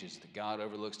changes, that God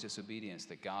overlooks disobedience,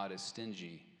 that God is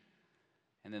stingy.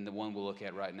 And then the one we'll look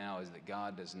at right now is that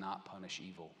God does not punish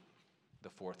evil.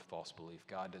 The fourth false belief,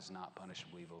 God does not punish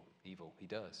evil. He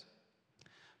does.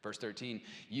 Verse 13,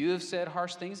 you have said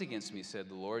harsh things against me, said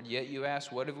the Lord, yet you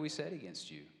ask, what have we said against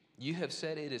you? You have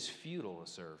said it is futile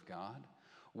to serve God.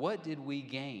 What did we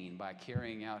gain by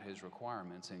carrying out his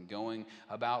requirements and going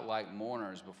about like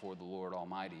mourners before the Lord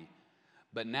Almighty?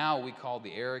 But now we call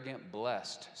the arrogant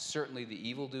blessed. Certainly the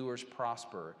evildoers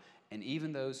prosper, and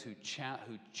even those who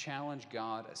challenge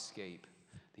God escape.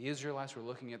 The Israelites were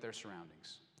looking at their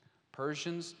surroundings.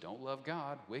 Persians don't love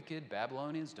God, wicked.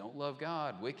 Babylonians don't love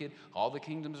God, wicked. All the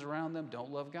kingdoms around them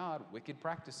don't love God, wicked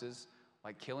practices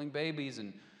like killing babies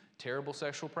and terrible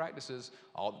sexual practices,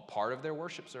 all part of their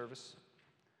worship service.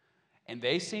 And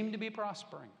they seem to be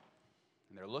prospering.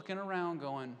 And they're looking around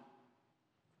going,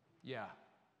 yeah.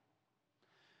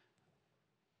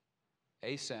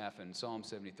 Asaph in Psalm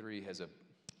 73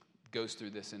 goes through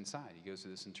this inside. He goes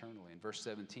through this internally. In verse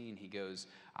 17, he goes,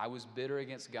 I was bitter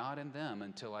against God and them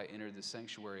until I entered the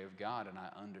sanctuary of God and I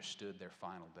understood their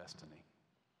final destiny.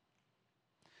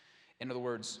 In other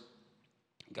words,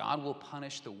 God will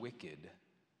punish the wicked.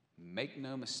 Make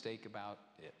no mistake about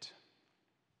it.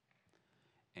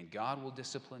 And God will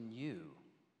discipline you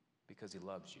because he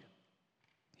loves you.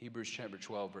 Hebrews chapter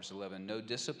 12, verse 11. No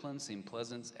discipline seems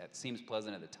pleasant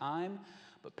at the time,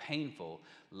 but painful.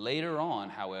 Later on,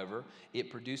 however, it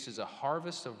produces a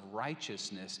harvest of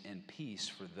righteousness and peace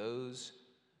for those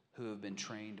who have been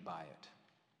trained by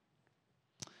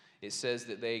it. It says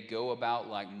that they go about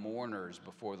like mourners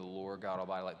before the Lord God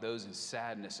Almighty, like those in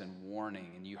sadness and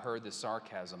mourning. And you heard the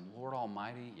sarcasm, Lord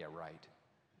Almighty? Yeah, right.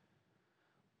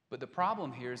 But the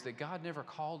problem here is that God never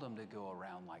called them to go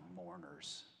around like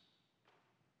mourners.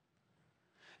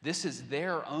 This is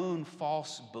their own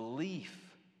false belief.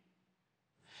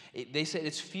 They said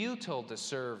it's futile to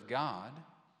serve God.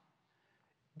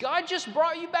 God just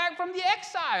brought you back from the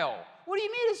exile. What do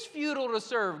you mean it's futile to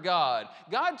serve God?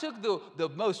 God took the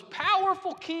most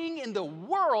powerful king in the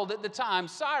world at the time,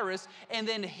 Cyrus, and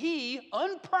then he,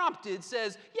 unprompted,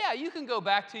 says, yeah, you can go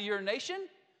back to your nation.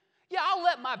 Yeah, I'll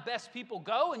let my best people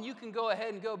go, and you can go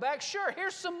ahead and go back. Sure,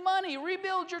 here's some money.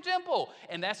 Rebuild your temple.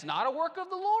 And that's not a work of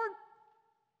the Lord?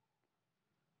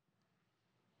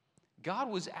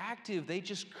 God was active. They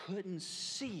just couldn't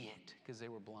see it because they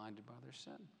were blinded by their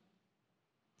sin.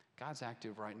 God's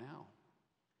active right now.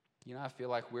 You know, I feel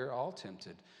like we're all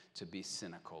tempted to be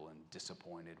cynical and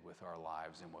disappointed with our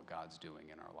lives and what God's doing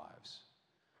in our lives.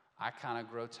 I kind of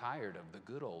grow tired of the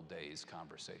good old days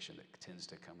conversation that tends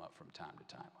to come up from time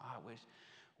to time. I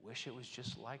wish it was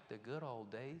just like the good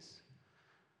old days.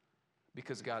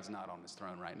 Because God's not on his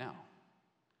throne right now,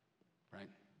 right?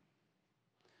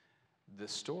 The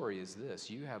story is this.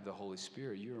 You have the Holy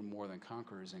Spirit. You are more than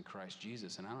conquerors in Christ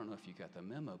Jesus. And I don't know if you got the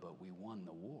memo, but we won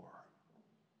the war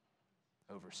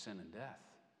over sin and death.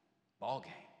 Ball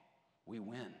game. We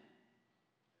win.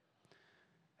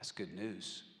 That's good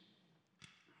news.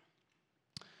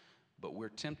 But we're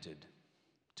tempted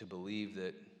to believe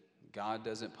that God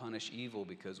doesn't punish evil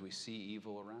because we see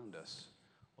evil around us.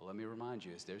 Well, let me remind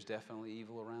you, there's definitely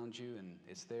evil around you, and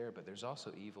it's there, but there's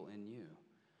also evil in you.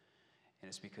 And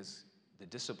it's because the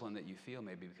discipline that you feel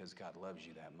may be because God loves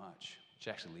you that much, which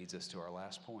actually leads us to our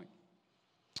last point.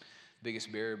 The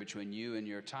biggest barrier between you and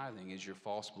your tithing is your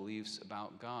false beliefs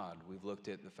about God. We've looked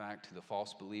at the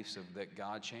false beliefs of that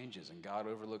God changes, and God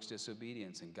overlooks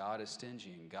disobedience, and God is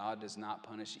stingy, and God does not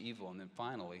punish evil. And then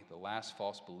finally, the last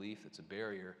false belief that's a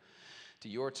barrier to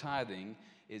your tithing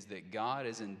is that God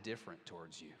is indifferent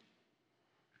towards you.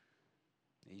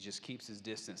 He just keeps his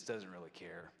distance, doesn't really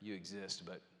care. You exist,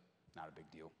 but not a big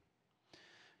deal.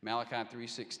 Malachi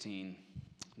 3:16,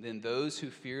 then those who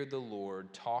feared the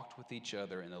Lord talked with each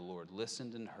other, and the Lord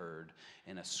listened and heard,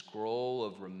 and a scroll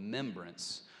of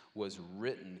remembrance was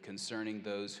written concerning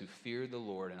those who feared the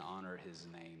Lord and honor his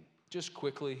name. Just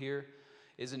quickly here,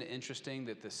 isn't it interesting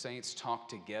that the saints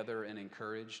talked together and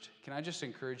encouraged? Can I just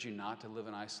encourage you not to live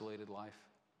an isolated life?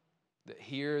 That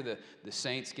here, the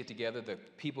saints get together, the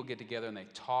people get together, and they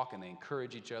talk, and they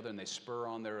encourage each other, and they spur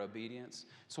on their obedience.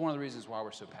 It's one of the reasons why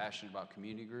we're so passionate about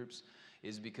community groups,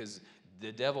 is because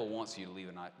the devil wants you to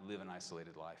live an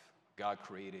isolated life. God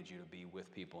created you to be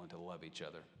with people and to love each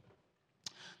other.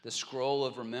 The scroll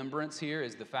of remembrance here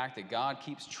is the fact that God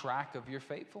keeps track of your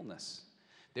faithfulness.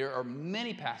 There are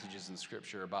many passages in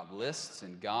Scripture about lists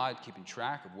and God keeping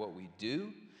track of what we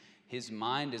do. His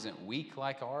mind isn't weak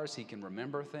like ours. He can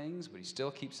remember things, but he still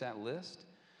keeps that list.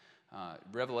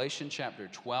 Revelation chapter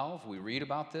 12, we read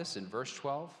about this in verse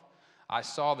 12. I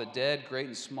saw the dead, great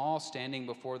and small, standing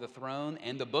before the throne,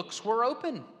 and the books were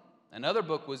open. Another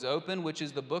book was open, which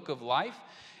is the book of life,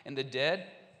 and the dead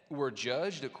were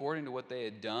judged according to what they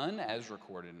had done, as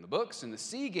recorded in the books. And the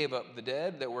sea gave up the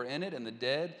dead that were in it, and the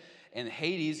dead and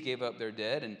Hades gave up their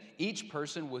dead, and each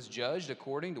person was judged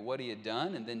according to what he had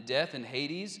done. And then death and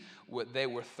Hades, they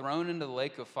were thrown into the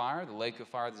lake of fire. The lake of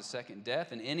fire is the second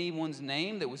death. And anyone's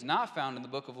name that was not found in the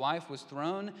book of life was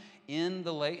thrown into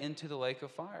the lake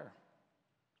of fire.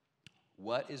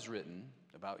 What is written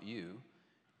about you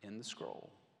in the scroll?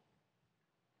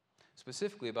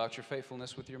 Specifically about your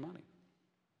faithfulness with your money.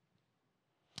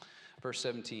 Verse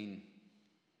 17.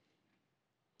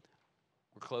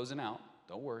 We're closing out.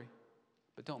 Don't worry.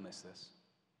 But don't miss this.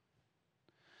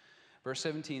 Verse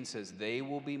 17 says, they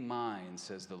will be mine,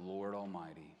 says the Lord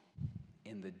Almighty.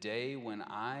 In the day when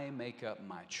I make up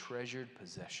my treasured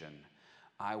possession,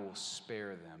 I will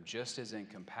spare them, just as in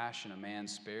compassion a man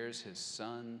spares his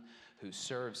son who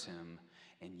serves him.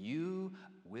 And you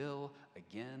will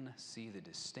again see the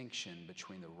distinction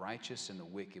between the righteous and the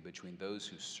wicked, between those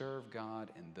who serve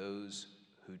God and those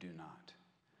who do not.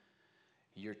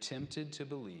 You're tempted to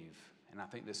believe, and I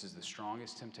think this is the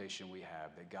strongest temptation we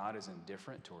have, that God is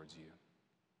indifferent towards you.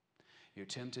 You're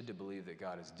tempted to believe that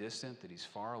God is distant, that he's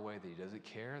far away, that he doesn't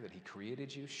care, that he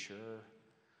created you, sure,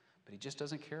 but he just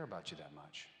doesn't care about you that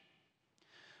much.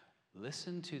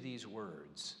 Listen to these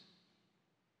words.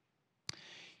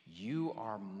 You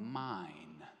are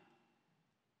mine.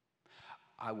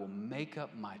 I will make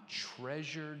up my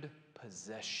treasured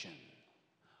possession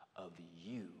of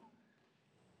you.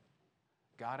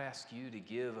 God asks you to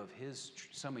give of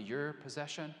some of your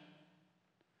possession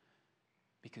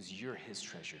because you're his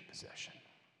treasured possession.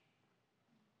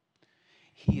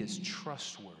 He is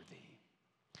trustworthy.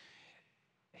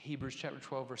 Hebrews chapter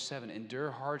 12, verse 7,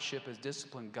 endure hardship as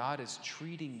discipline. God is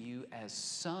treating you as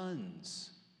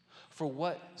sons. For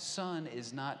what son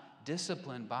is not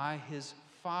disciplined by his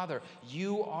father?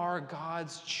 You are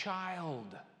God's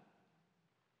child.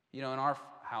 You know, in our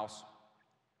house,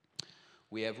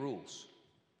 we have rules.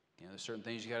 You know, there's certain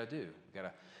things you got to do. You got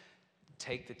to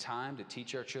take the time to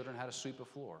teach our children how to sweep a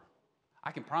floor.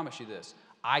 I can promise you this.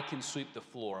 I can sweep the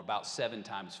floor about 7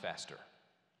 times faster.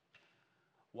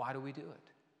 Why do we do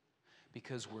it?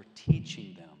 Because we're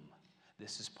teaching them.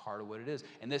 This is part of what it is.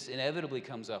 And this inevitably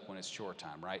comes up when it's chore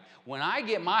time, right? When I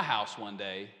get my house one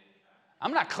day,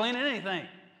 I'm not cleaning anything.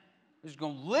 I'm just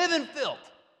going to live in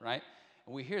filth, right?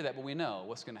 And we hear that, but we know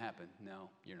what's going to happen. No,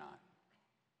 you're not.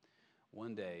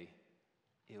 One day,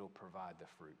 it'll provide the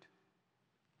fruit.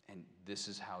 And this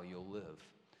is how you'll live.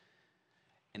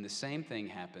 And the same thing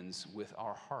happens with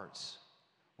our hearts.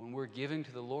 When we're giving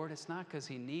to the Lord, it's not because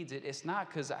he needs it. It's not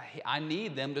because I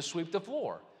need them to sweep the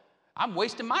floor. I'm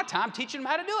wasting my time teaching them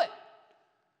how to do it.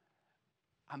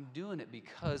 I'm doing it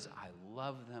because I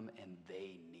love them and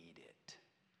they need it.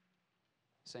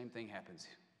 Same thing happens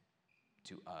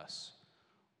to us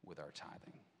with our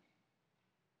tithing.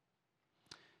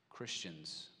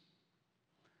 Christians,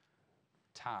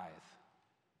 tithe,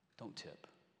 don't tip.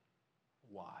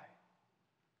 Why?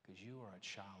 Because you are a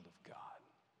child of God,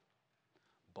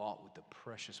 bought with the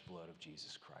precious blood of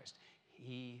Jesus Christ.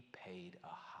 He paid a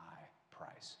high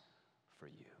price for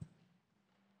you.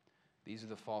 These are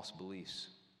the false beliefs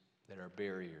that are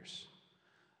barriers.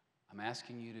 I'm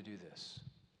asking you to do this.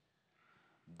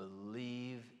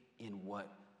 Believe in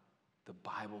what the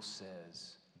Bible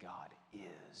says God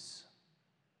is.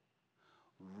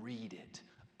 Read it,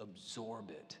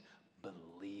 absorb it,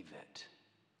 believe it.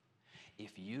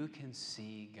 If you can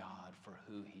see God for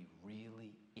who he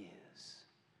really is,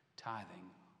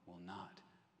 tithing will not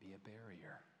be a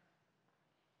barrier.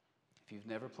 If you've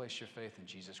never placed your faith in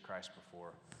Jesus Christ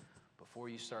before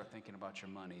you start thinking about your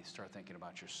money, start thinking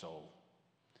about your soul.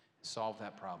 Solve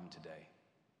that problem today.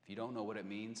 If you don't know what it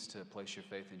means to place your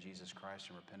faith in Jesus Christ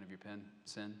and repent of your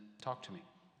sin, talk to me.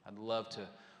 I'd love to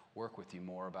work with you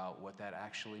more about what that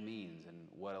actually means and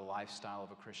what a lifestyle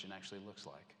of a Christian actually looks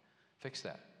like. Fix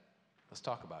that. Let's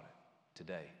talk about it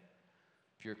today.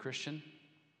 If you're a Christian,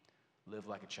 live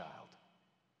like a child.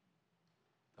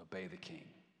 Obey the King.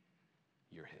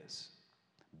 You're his.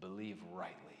 Believe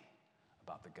rightly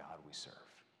about the God we serve.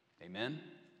 Amen?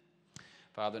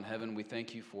 Father in heaven, we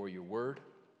thank you for your word.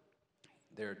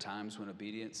 There are times when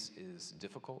obedience is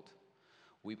difficult.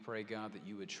 We pray, God, that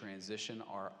you would transition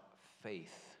our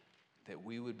faith, that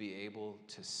we would be able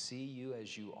to see you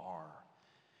as you are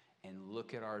and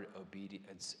look at our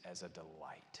obedience as a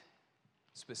delight,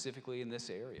 specifically in this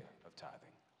area of tithing.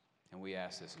 And we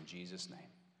ask this in Jesus' name.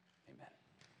 Amen.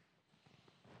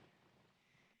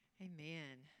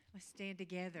 Amen. Let's stand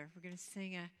together. We're going to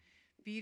sing a